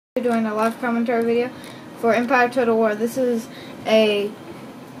Doing a live commentary video for Empire Total War. This is a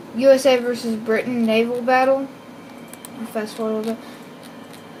USA versus Britain naval battle. Fast forward a little bit.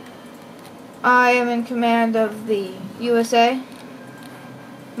 I am in command of the USA.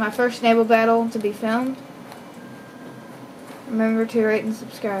 My first naval battle to be filmed. Remember to rate and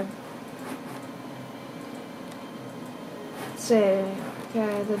subscribe. Let's see.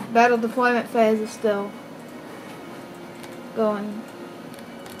 Okay, the battle deployment phase is still going.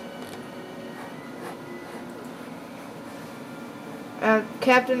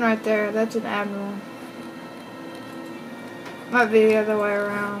 Captain right there, that's an admiral. Might be the other way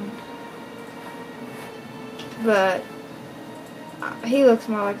around. But he looks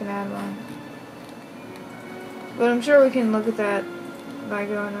more like an admiral. But I'm sure we can look at that by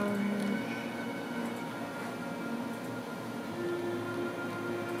going over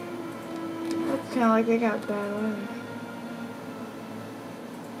here. Looks kind of like they got bad weather.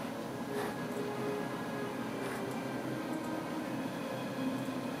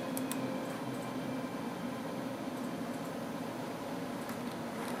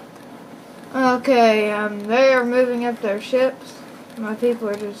 Okay, they are moving up their ships. My people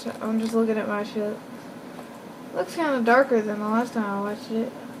are I'm just looking at my ship. Looks kind of darker than the last time I watched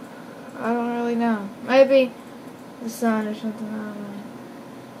it. I don't really know. Maybe the sun or something, I don't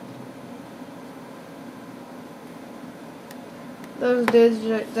know. Those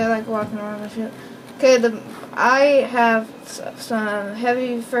dudes, they like walking around the ship. Okay, I have some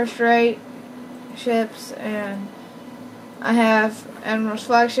heavy first-rate ships, and I have Admiral's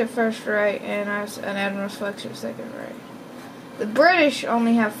flagship first rate, and I have an Admiral's flagship second rate. The British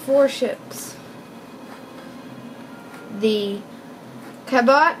only have 4 ships. The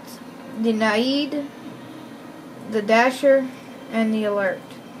Cabot, the Naid, the Dasher, and the Alert.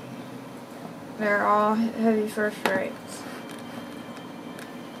 They're all heavy first rates.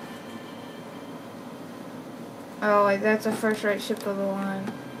 Oh, like that's a first rate ship of the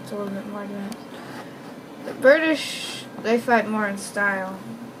line. It's a little bit more advanced. The British, they fight more in style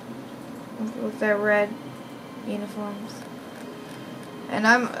with their red uniforms. And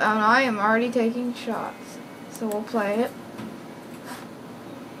I am already taking shots, so we'll play it.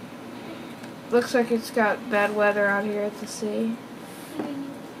 Looks like it's got bad weather out here at the sea.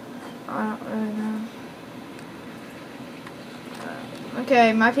 I don't really know.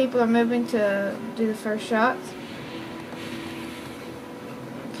 Okay, my people are moving to do the first shots.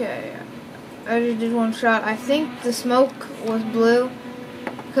 Okay. I just did one shot. I think the smoke was blue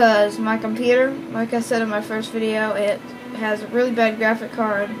because my computer, like I said in my first video, it has a really bad graphic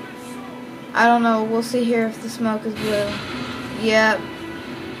card. I don't know. We'll see here if the smoke is blue. Yep.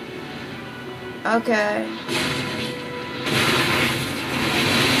 Okay.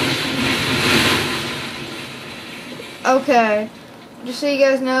 Okay. Just so you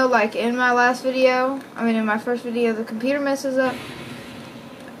guys know, like in my last video, in my first video, the computer messes up.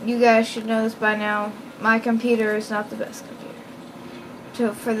 You guys should know this by now. My computer is not the best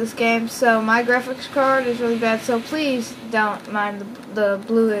computer for this game, so my graphics card is really bad, so please don't mind the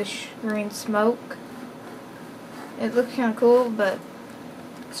bluish green smoke. It looks kind of cool, but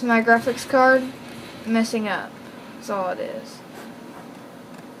it's my graphics card messing up. That's all it is.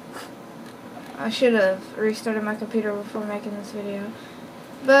 I should have restarted my computer before making this video,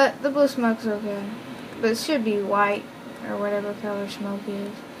 but the blue smoke's okay. But it should be white or whatever color smoke is.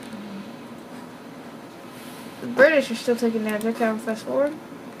 The British are still taking damage. Okay, I'll fast forward.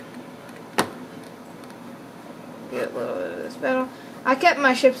 Get a little bit of this battle. I kept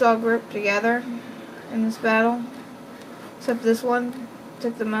my ships all grouped together in this battle, except this one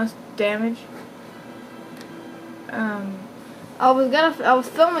took the most damage. I was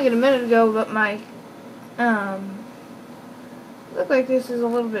filming it a minute ago, but my look like this is a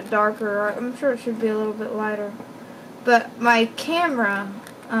little bit darker. I'm sure it should be a little bit lighter, but my camera.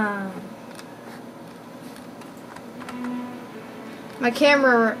 My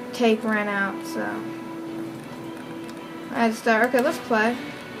camera tape ran out, so I had to start. Okay, let's play.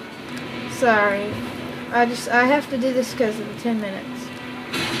 Sorry, I have to do this because of the 10 minutes.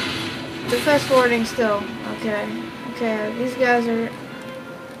 The fast forwarding still. Okay, these guys are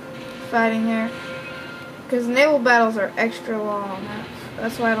fighting here because naval battles are extra long.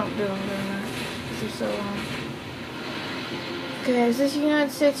 That's why I don't do them during that. They're so long. Okay, is this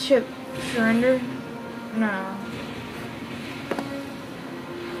United States ship surrendered? No.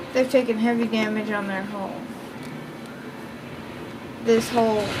 They've taken heavy damage on their hull. This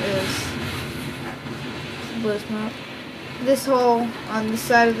hull is blue smoke. This hull on the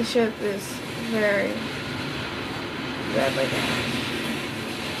side of the ship is very badly damaged.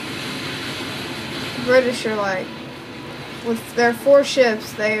 The British are like with their 4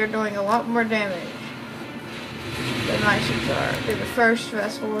 ships, they are doing a lot more damage than my ships are. They're the first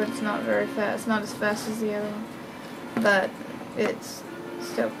fast forward. It's not very fast. Not as fast as the other one, but it's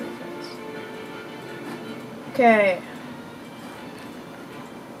still pretty fast. Okay.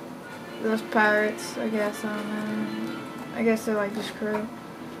 Those pirates, I guess, I don't know. I guess they're like just crew.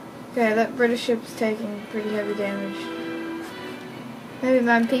 Okay, that British ship is taking pretty heavy damage. Maybe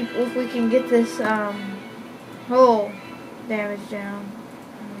my people, if we can get this hull damage down,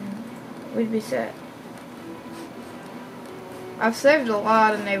 we'd be set. I've saved a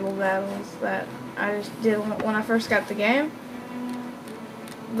lot of naval battles that I just did when I first got the game.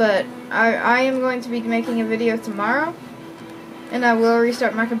 But I am going to be making a video tomorrow. And I will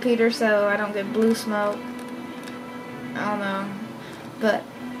restart my computer so I don't get blue smoke. I don't know. But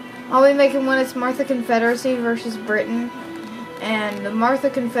I'll be making one. It's Martha Confederacy versus Britain. And the Martha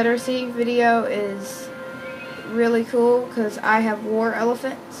Confederacy video is really cool because I have war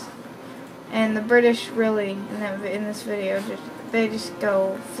elephants. And the British really, in this video, they just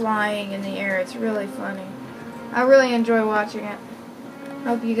go flying in the air. It's really funny. I really enjoy watching it.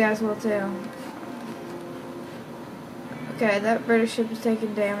 Hope you guys will too. Okay, that British ship is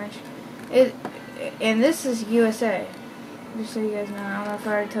taking damage. And this is USA. Just so you guys know. I don't know if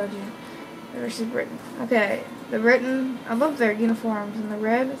I already told you. Versus Britain. Okay, the Britain. I love their uniforms and the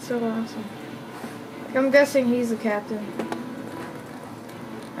red. It's so awesome. Like, I'm guessing he's the captain.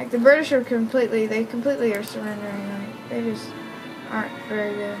 Like the British are completely are surrendering. Like, they just aren't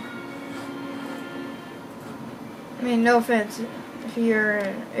very good. I mean, no offense if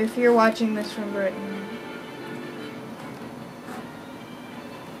you're watching this from Britain.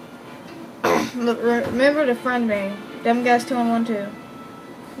 Look, remember to friend me, DumGuys2112.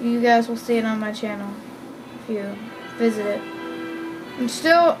 You guys will see it on my channel if you visit it. And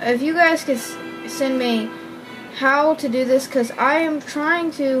still, if you guys could send me how to do this, because I am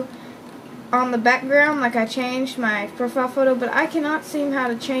trying to, on the background, like I changed my profile photo, but I cannot seem how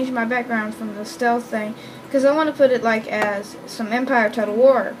to change my background from the stealth thing, because I want to put it like as some Empire Total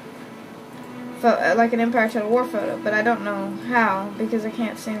War, like an Empire Total War photo, but I don't know how, because I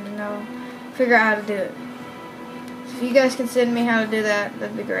can't seem to figure out how to do it. So if you guys can send me how to do that,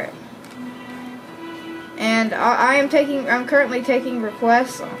 that'd be great. And I'm currently taking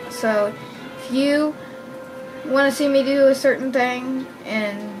requests, so if you want to see me do a certain thing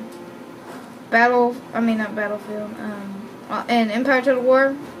in not Battlefield, in Empire Total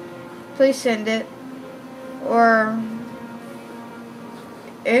War, please send it. Or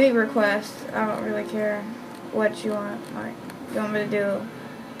any request. I don't really care what you want. Like, you want me to do,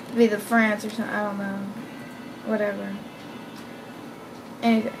 be the France or something, I don't know. Whatever.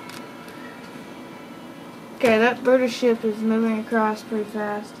 Anything. Okay, that British ship is moving across pretty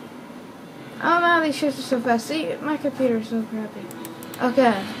fast. I don't know how these ships are so fast. See, my computer is so crappy.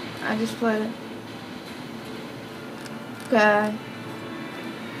 Okay, I just played it. Okay.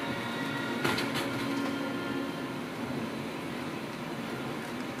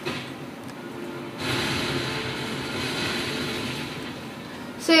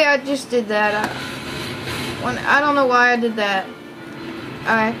 See, I just did that. I don't know why I did that.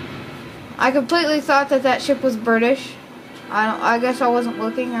 I completely thought that ship was British. I guess I wasn't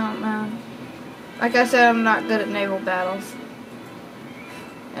looking. I don't know. Like I said, I'm not good at naval battles.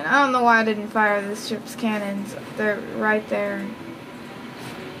 And I don't know why I didn't fire this ship's cannons. They're right there.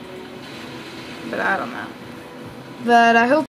 But I don't know. But I hope